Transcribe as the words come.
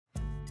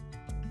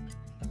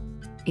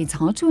It's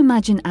hard to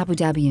imagine Abu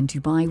Dhabi and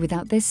Dubai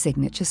without their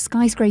signature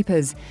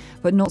skyscrapers,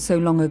 but not so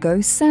long ago,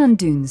 sand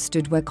dunes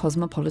stood where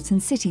cosmopolitan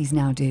cities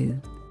now do.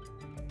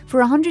 For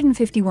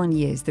 151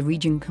 years, the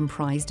region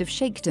comprised of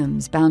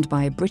sheikdoms bound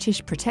by a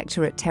British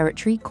protectorate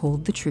territory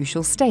called the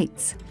Trucial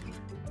States.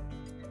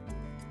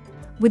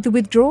 With the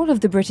withdrawal of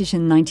the British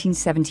in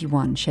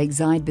 1971, Sheikh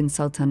Zayed bin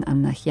Sultan Al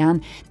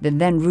Nahyan, the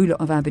then ruler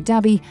of Abu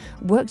Dhabi,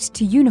 worked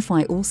to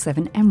unify all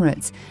 7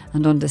 emirates,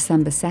 and on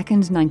December 2,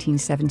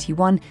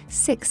 1971,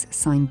 6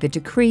 signed the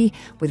decree,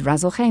 with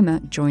Ras Al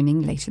Khaimah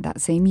joining later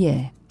that same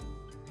year.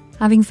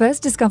 Having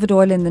first discovered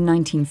oil in the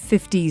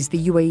 1950s,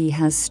 the UAE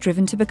has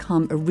striven to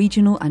become a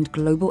regional and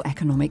global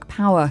economic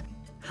power.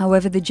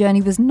 However, the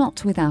journey was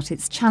not without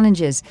its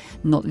challenges,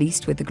 not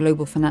least with the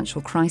global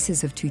financial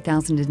crisis of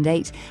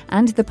 2008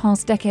 and the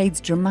past decade's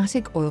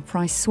dramatic oil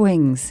price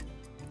swings.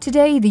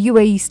 Today, the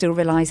UAE still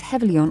relies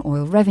heavily on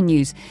oil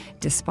revenues,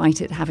 despite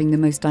it having the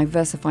most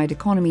diversified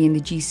economy in the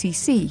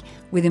GCC,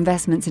 with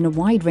investments in a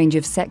wide range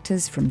of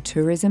sectors from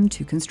tourism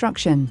to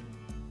construction.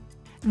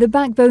 The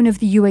backbone of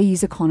the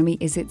UAE's economy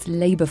is its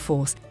labour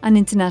force, an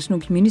international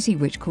community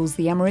which calls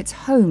the Emirates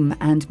home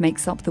and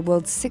makes up the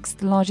world's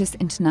 6th largest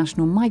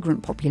international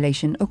migrant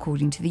population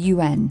according to the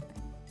UN.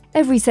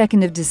 Every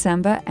 2nd of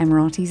December,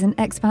 Emiratis and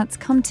expats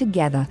come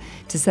together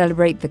to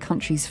celebrate the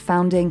country's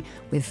founding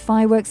with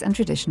fireworks and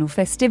traditional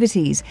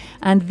festivities,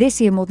 and this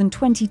year more than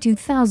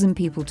 22,000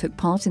 people took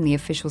part in the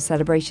official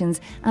celebrations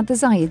at the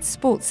Zayed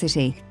Sports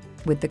City,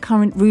 with the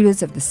current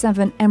rulers of the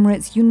 7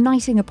 Emirates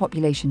uniting a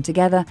population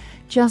together,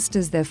 just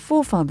as their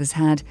forefathers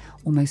had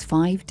almost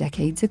 5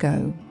 decades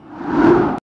ago.